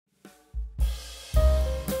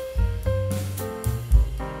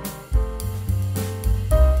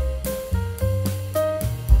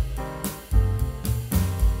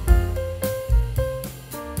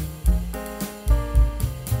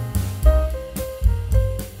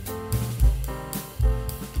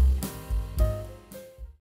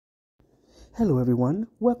Hello everyone,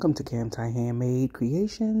 welcome to Camtai Handmade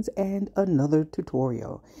Creations and another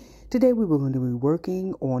tutorial. Today we were going to be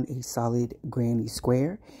working on a solid granny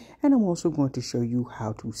square, and I'm also going to show you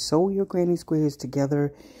how to sew your granny squares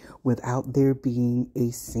together without there being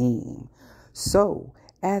a seam. So,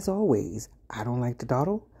 as always, I don't like to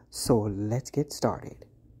dawdle, so let's get started.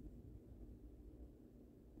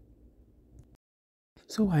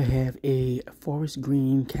 So I have a forest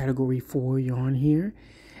green category 4 yarn here,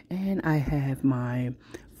 and I have my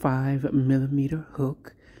 5mm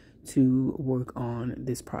hook to work on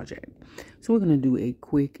this project. So we're going to do a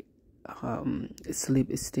quick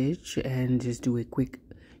slip stitch and just do a quick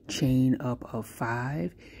chain up of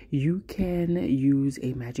 5. You can use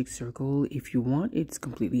a magic circle if you want. It's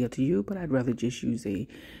completely up to you, but I'd rather just use a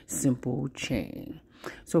simple chain.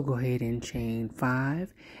 So go ahead and chain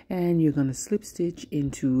 5, and you're going to slip stitch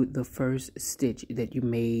into the first stitch that you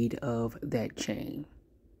made of that chain.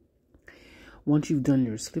 Once you've done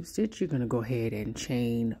your slip stitch, you're going to go ahead and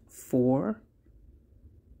chain 4.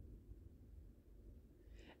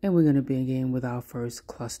 And we're going to begin with our first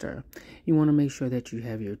cluster. You want to make sure that you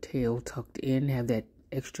have your tail tucked in, have that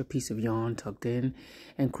extra piece of yarn tucked in,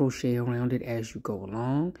 and crochet around it as you go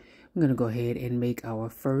along. I'm going to go ahead and make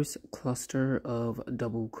our first cluster of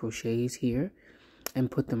double crochets here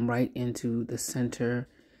and put them right into the center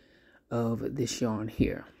of this yarn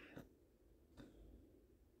here.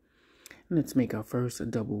 Let's make our first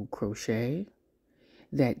double crochet.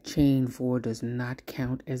 That chain 4 does not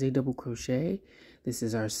count as a double crochet. This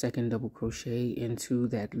is our second double crochet into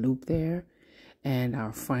that loop there, and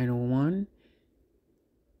our final one.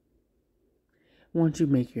 Once you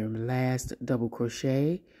make your last double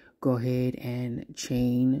crochet, go ahead and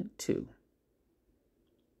chain 2.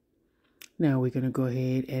 Now we're going to go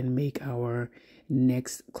ahead and make our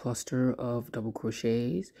next cluster of double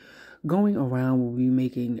crochets. Going around, we'll be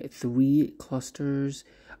making 3 clusters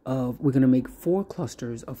of, we're going to make 4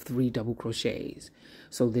 clusters of 3 double crochets.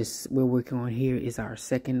 So this we're working on here is our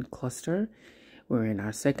second cluster. We're in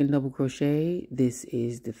our second double crochet. This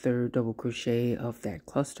is the third double crochet of that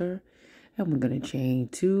cluster. And we're going to chain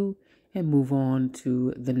 2 and move on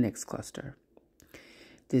to the next cluster.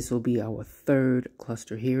 This will be our third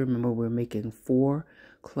cluster here. Remember, we're making 4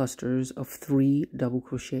 clusters of 3 double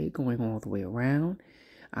crochet going all the way around.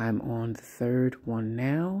 I'm on the third one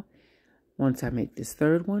now. Once I make this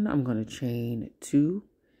third one, I'm going to chain 2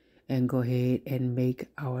 and go ahead and make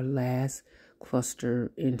our last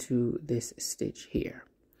cluster into this stitch here.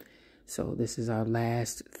 So this is our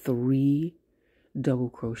last 3 double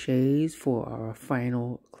crochets for our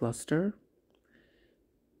final cluster.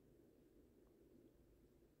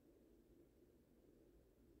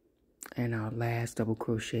 And our last double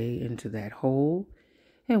crochet into that hole.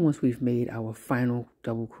 And once we've made our final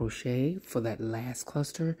double crochet for that last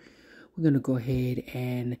cluster, we're going to go ahead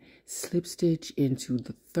and slip stitch into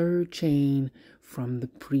the third chain from the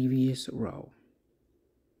previous row.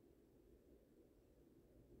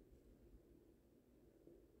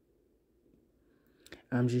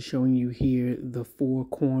 I'm just showing you here the 4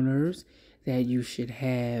 corners that you should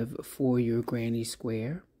have for your granny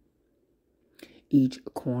square. Each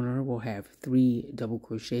corner will have 3 double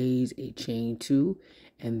crochets, a chain 2,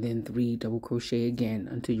 and then 3 double crochet again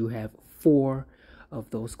until you have 4 of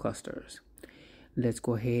those clusters. Let's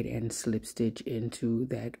go ahead and slip stitch into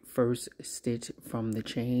that first stitch from the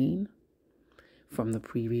chain from the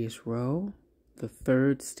previous row, the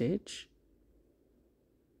third stitch,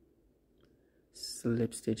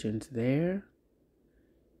 slip stitch into there,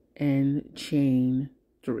 and chain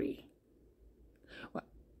 3.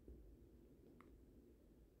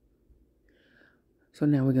 So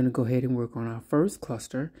now we're going to go ahead and work on our first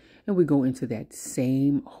cluster, and we go into that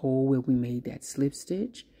same hole where we made that slip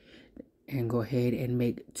stitch and go ahead and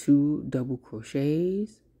make 2 double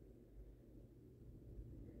crochets,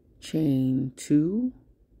 chain 2,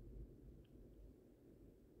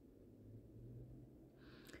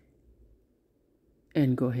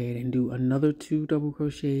 and go ahead and do another 2 double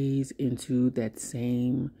crochets into that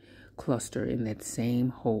same cluster in that same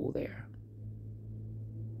hole there.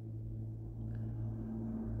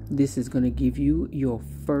 This is going to give you your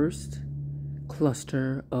first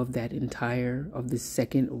cluster of that entire of the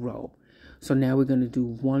second row. So now we're going to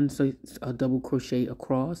do a double crochet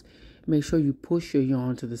across. Make sure you push your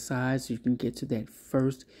yarn to the side so you can get to that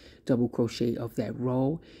first double crochet of that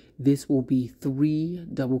row. This will be 3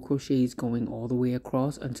 double crochets going all the way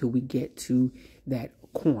across until we get to that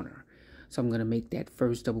corner. So I'm going to make that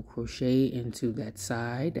first double crochet into that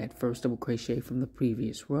side, that first double crochet from the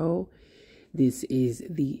previous row. This is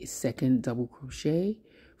the second double crochet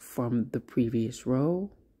from the previous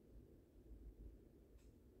row.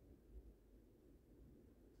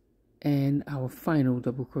 and our final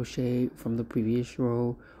double crochet from the previous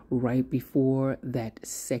row right before that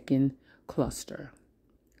second cluster.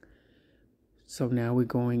 So now we're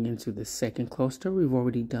going into the second cluster. We've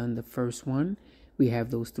already done the first one. We have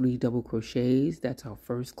those 3 double crochets. That's our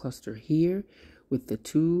first cluster here with the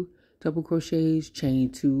 2 double crochets, chain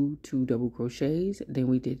 2, 2 double crochets. Then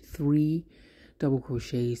we did 3 double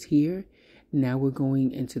crochets here. Now we're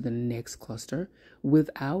going into the next cluster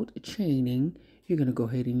without chaining. You're going to go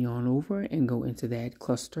ahead and yarn over and go into that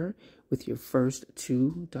cluster with your first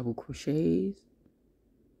 2 double crochets,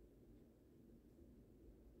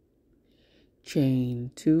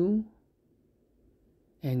 chain 2,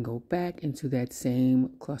 and go back into that same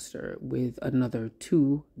cluster with another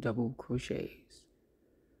 2 double crochets.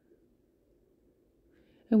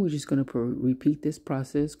 And we're just going to repeat this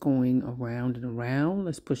process going around and around.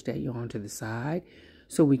 Let's push that yarn to the side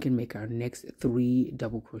so we can make our next 3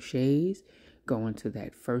 double crochets. Go into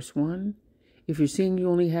that first one. If you're seeing you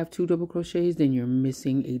only have 2 double crochets, then you're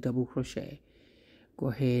missing a double crochet. Go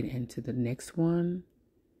ahead into the next one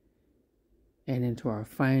and into our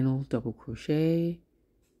final double crochet.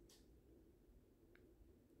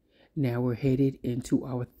 Now we're headed into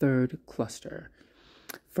our third cluster.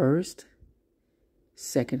 First,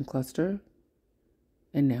 second cluster,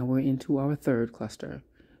 and now we're into our third cluster.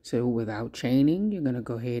 So without chaining, you're going to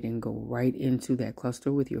go ahead and go right into that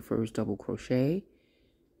cluster with your first double crochet,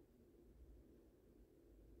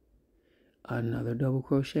 another double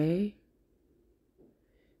crochet,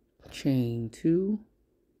 chain 2,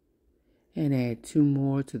 and add 2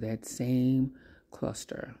 more to that same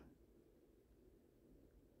cluster.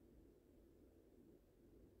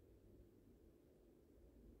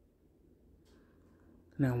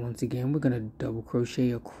 Now once again, we're going to double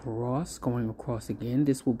crochet across, going across again.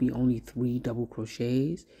 This will be only 3 double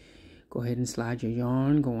crochets. Go ahead and slide your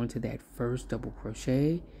yarn, go into that first double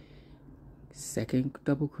crochet, second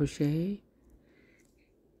double crochet,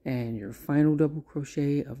 and your final double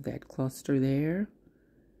crochet of that cluster there.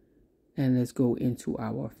 And let's go into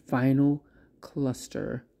our final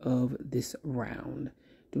cluster of this round.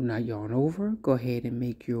 Do not yarn over. Go ahead and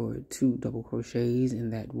make your 2 double crochets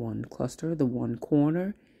in that one cluster, the one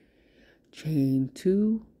corner, chain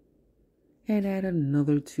 2, and add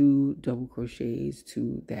another 2 double crochets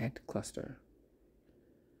to that cluster.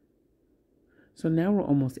 So now we're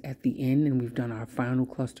almost at the end and we've done our final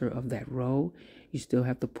cluster of that row. You still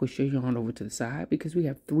have to push your yarn over to the side because we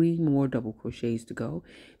have 3 more double crochets to go.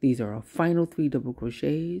 These are our final 3 double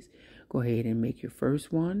crochets. Go ahead and make your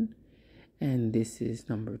first one. And this is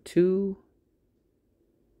number 2.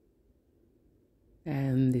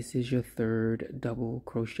 And this is your third double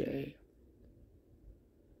crochet.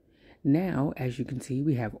 Now, as you can see,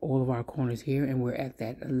 we have all of our corners here and we're at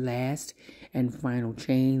that last and final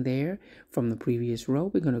chain there from the previous row.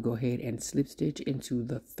 We're going to go ahead and slip stitch into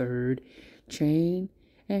the third chain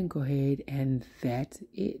and go ahead, and that's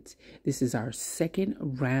it. This is our second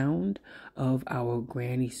round of our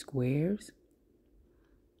granny squares.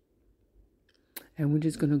 And we're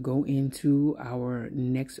just going to go into our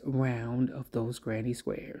next round of those granny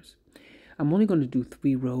squares. I'm only going to do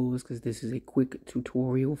 3 rows because this is a quick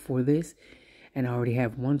tutorial for this. And I already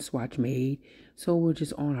have 1 swatch made. So we're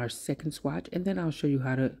just on our second swatch. And then I'll show you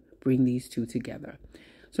how to bring these 2 together.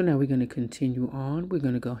 So now we're going to continue on. We're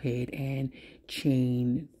going to go ahead and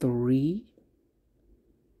chain 3.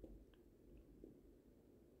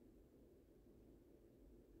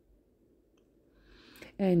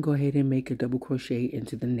 And go ahead and make a double crochet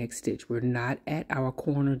into the next stitch. We're not at our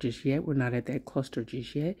corner just yet. We're not at that cluster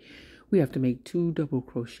just yet. We have to make 2 double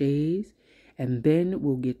crochets and then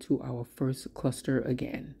we'll get to our first cluster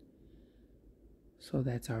again. So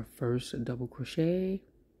that's our first double crochet,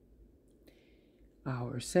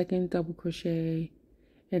 our second double crochet,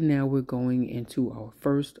 and now we're going into our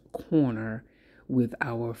first corner with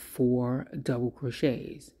our 4 double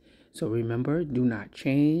crochets. So remember, do not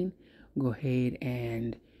chain. Go ahead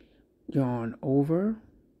and yarn over.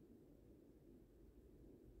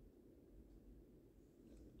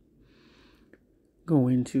 Go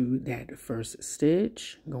into that first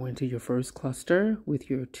stitch, go into your first cluster with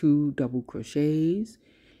your 2 double crochets,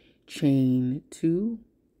 chain 2,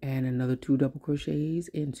 and another 2 double crochets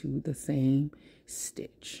into the same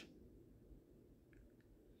stitch.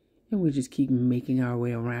 And we just keep making our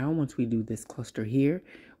way around. Once we do this cluster here,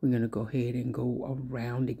 we're going to go ahead and go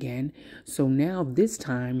around again. So now this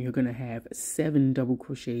time you're going to have 7 double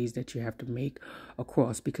crochets that you have to make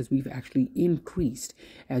across because we've actually increased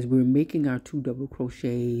as we're making our 2 double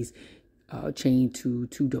crochets chain to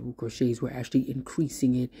 2 double crochets. We're actually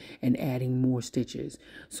increasing it and adding more stitches.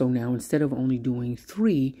 So now instead of only doing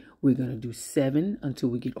 3, we're going to do 7 until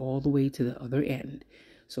we get all the way to the other end.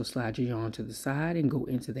 So slide your yarn to the side and go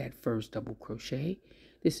into that first double crochet.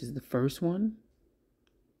 This is the first one.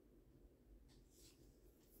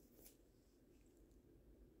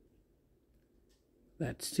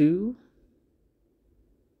 That's 2,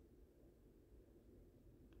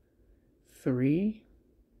 3,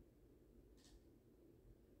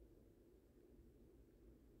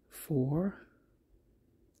 4,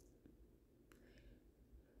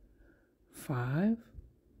 5,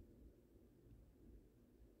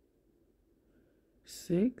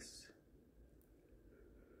 6,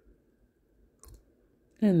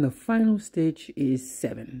 and the final stitch is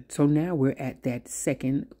 7. So now we're at that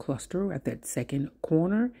second cluster, at that second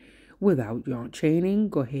corner. Without yarn chaining,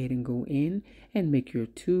 go ahead and go in and make your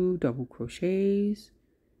 2 double crochets.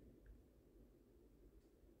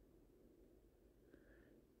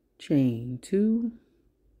 Chain 2.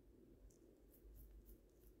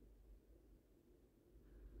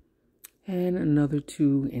 And another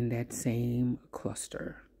 2 in that same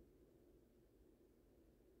cluster.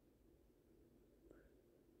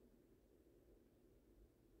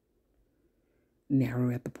 Now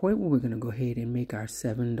we're at the point where we're going to go ahead and make our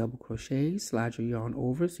 7 double crochets. Slide your yarn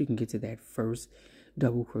over so you can get to that first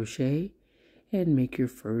double crochet and make your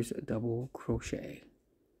first double crochet.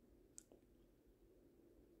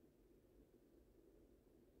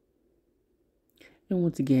 And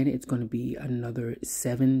once again, it's going to be another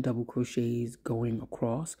 7 double crochets going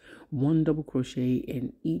across, 1 double crochet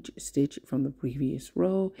in each stitch from the previous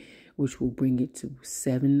row, which will bring it to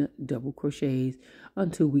 7 double crochets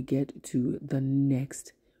until we get to the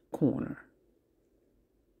next corner.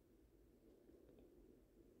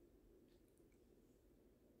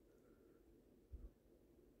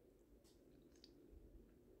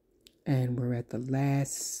 And we're at the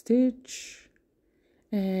last stitch.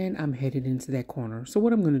 And I'm headed into that corner. So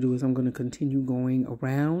what I'm going to do is I'm going to continue going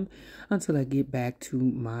around until I get back to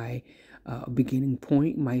my beginning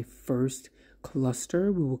point, my first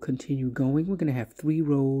cluster. We will continue going. We're going to have 3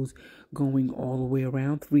 rows going all the way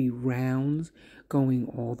around, 3 rounds going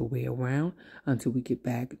all the way around until we get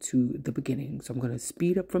back to the beginning. So I'm going to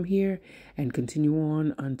speed up from here and continue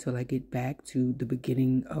on until I get back to the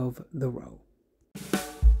beginning of the row.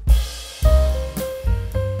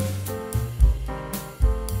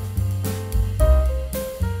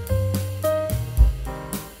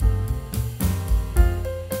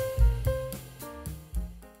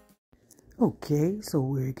 Okay, so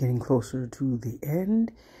we're getting closer to the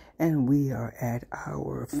end and we are at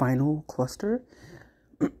our final cluster.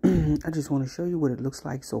 I just want to show you what it looks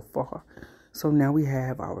like so far. So now we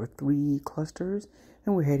have our 3 clusters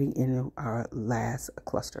and we're heading into our last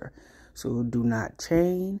cluster. So do not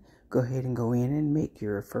chain. Go ahead and go in and make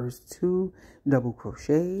your first 2 double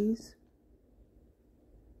crochets.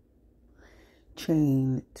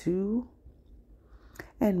 Chain 2.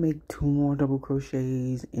 And make 2 more double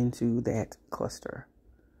crochets into that cluster.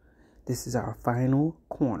 This is our final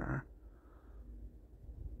corner.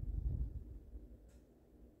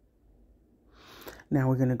 Now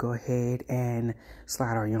we're going to go ahead and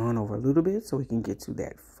slide our yarn over a little bit so we can get to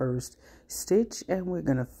that first stitch, and we're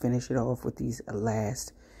going to finish it off with these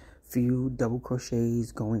last few double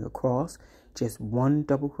crochets going across. Just 1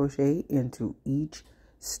 double crochet into each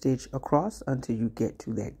stitch across until you get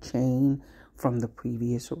to that chain from the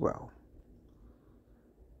previous row.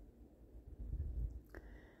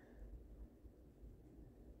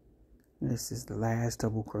 This is the last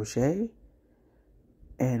double crochet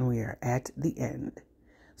and we are at the end.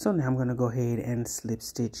 So now I'm going to go ahead and slip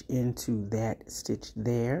stitch into that stitch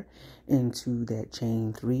there, into that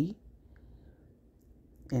chain 3,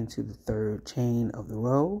 into the 3rd chain of the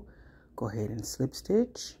row. Go ahead and slip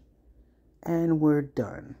stitch and we're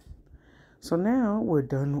done. So now we're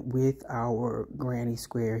done with our granny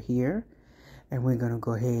square here, and we're going to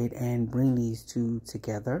go ahead and bring these 2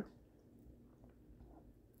 together.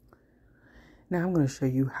 Now I'm going to show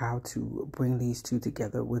you how to bring these 2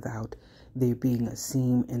 together without there being a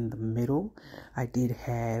seam in the middle. I did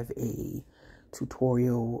have a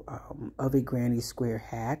tutorial of a granny square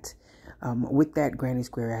hat. With that granny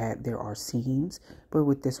square hat there are seams, but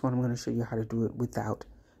with this one I'm going to show you how to do it without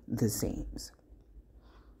the seams.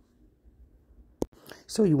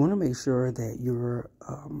 So you want to make sure that your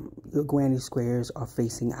granny squares are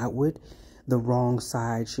facing outward. The wrong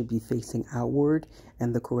side should be facing outward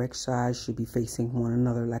and the correct side should be facing one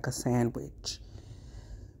another like a sandwich.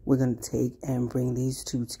 We're going to take and bring these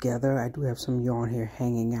 2 together. I do have some yarn here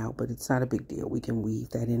hanging out, but it's not a big deal. We can weave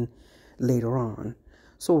that in later on.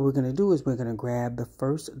 So what we're going to do is we're going to grab the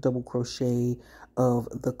first double crochet of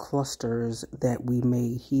the clusters that we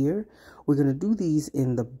made here. We're going to do these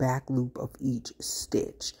in the back loop of each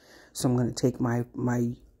stitch. So I'm going to take my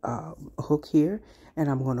hook here,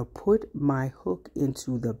 and I'm going to put my hook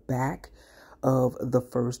into the back of the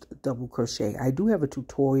first double crochet. I do have a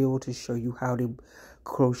tutorial to show you how to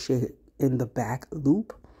crochet in the back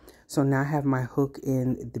loop. So now I have my hook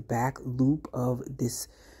in the back loop of this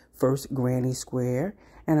first granny square,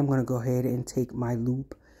 and I'm going to go ahead and take my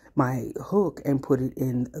hook and put it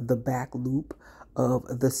in the back loop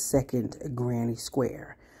of the second granny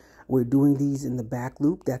square. We're doing these in the back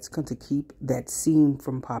loop. That's going to keep that seam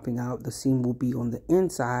from popping out. The seam will be on the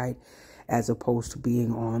inside as opposed to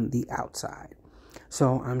being on the outside.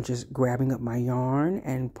 So I'm just grabbing up my yarn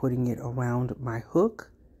and putting it around my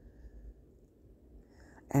hook.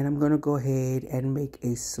 And I'm going to go ahead and make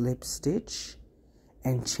a slip stitch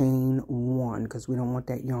and chain 1 because we don't want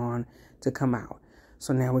that yarn to come out.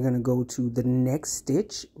 So now we're going to go to the next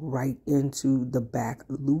stitch right into the back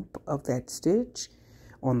loop of that stitch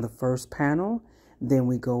on the first panel. Then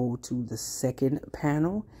we go to the second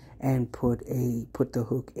panel and put the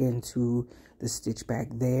hook into the stitch back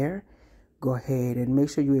there. Go ahead and make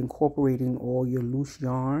sure you're incorporating all your loose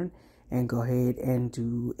yarn and go ahead and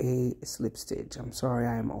do a slip stitch. I'm sorry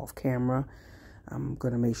I am off camera. I'm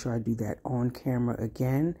going to make sure I do that on camera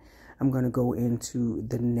again. I'm going to go into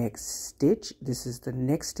the next stitch. This is the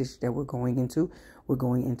next stitch that we're going into. We're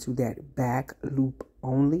going into that back loop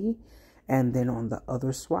only. And then on the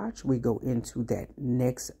other swatch, we go into that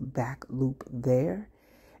next back loop there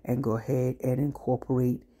and go ahead and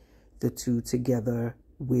incorporate the two together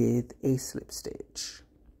with a slip stitch.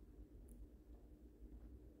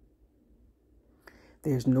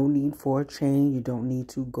 There's no need for a chain. You don't need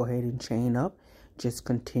to go ahead and chain up. Just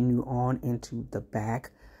continue on into the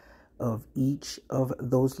back of each of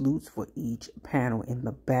those loops for each panel in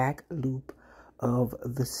the back loop of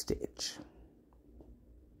the stitch.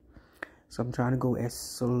 So I'm trying to go as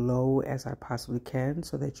slow as I possibly can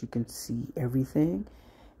so that you can see everything.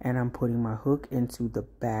 And I'm putting my hook into the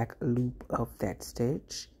back loop of that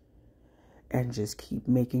stitch. And just keep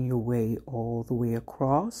making your way all the way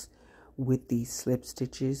across with these slip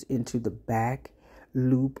stitches into the back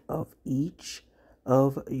loop of each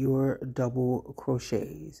of your double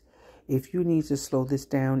crochets. If you need to slow this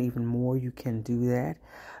down even more, you can do that.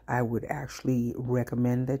 I would actually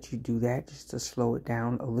recommend that you do that just to slow it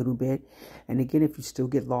down a little bit. And again, if you still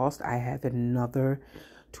get lost, I have another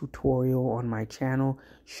tutorial on my channel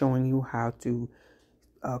showing you how to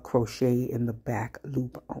crochet in the back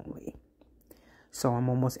loop only. So I'm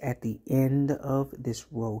almost at the end of this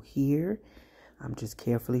row here. I'm just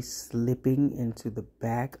carefully slipping into the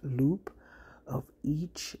back loop of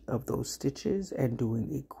each of those stitches and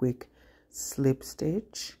doing a quick slip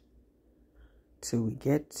stitch till we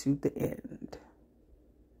get to the end.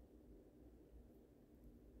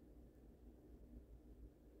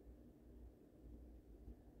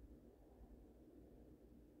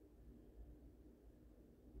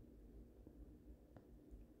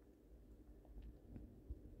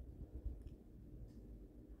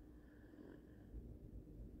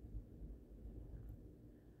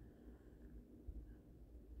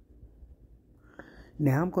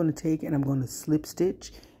 Now I'm going to take and I'm going to slip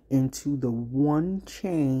stitch into the one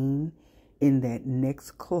chain in that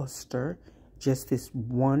next cluster, just this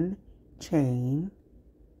one chain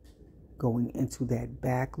going into that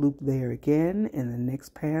back loop there again in the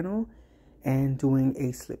next panel and doing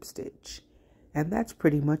a slip stitch. And that's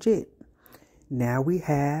pretty much it. Now we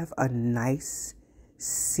have a nice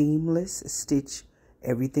seamless stitch.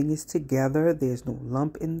 Everything is together. There's no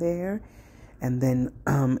lump in there. And then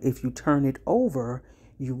if you turn it over,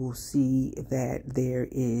 you will see that there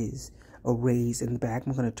is a raise in the back.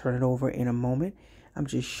 I'm going to turn it over in a moment. I'm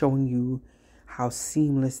just showing you how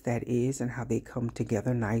seamless that is and how they come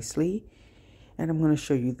together nicely. And I'm going to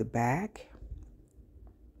show you the back.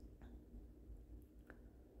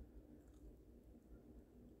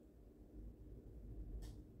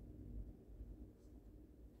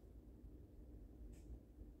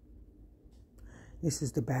 This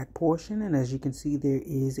is the back portion, and as you can see, there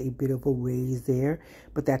is a bit of a raise there,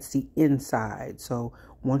 but that's the inside. So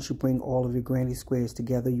once you bring all of your granny squares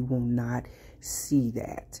together, you will not see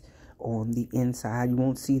that on the inside. You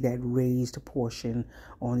won't see that raised portion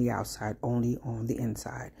on the outside, only on the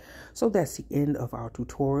inside. So that's the end of our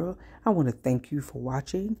tutorial. I want to thank you for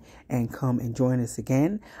watching and come and join us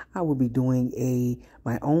again. I will be doing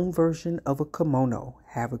my own version of a kimono.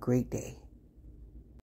 Have a great day.